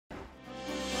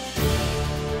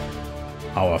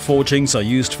Our forgings are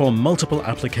used for multiple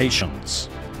applications.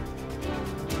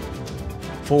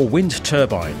 For wind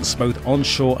turbines, both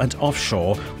onshore and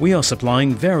offshore, we are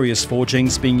supplying various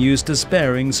forgings being used as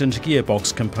bearings and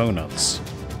gearbox components.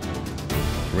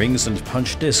 Rings and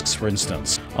punch discs, for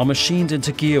instance, are machined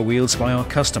into gear wheels by our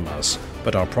customers,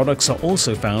 but our products are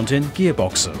also found in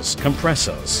gearboxes,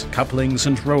 compressors, couplings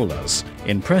and rollers,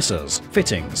 in presses,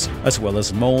 fittings, as well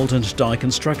as mold and die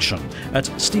construction, at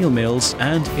steel mills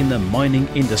and in the mining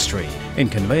industry, in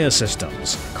conveyor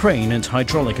systems, crane and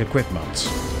hydraulic equipment.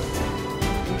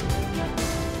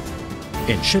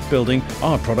 In shipbuilding,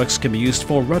 our products can be used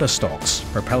for rudder stocks,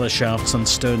 propeller shafts and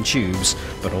stern tubes,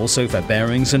 but also for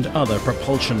bearings and other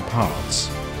propulsion parts.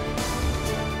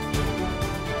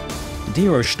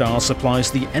 Dirostahl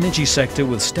supplies the energy sector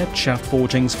with stepped shaft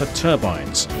forgings for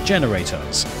turbines,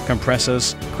 generators,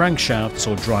 compressors,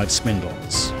 crankshafts or drive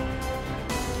spindles.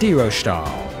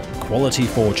 Dirostahl, quality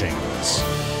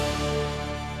forgings.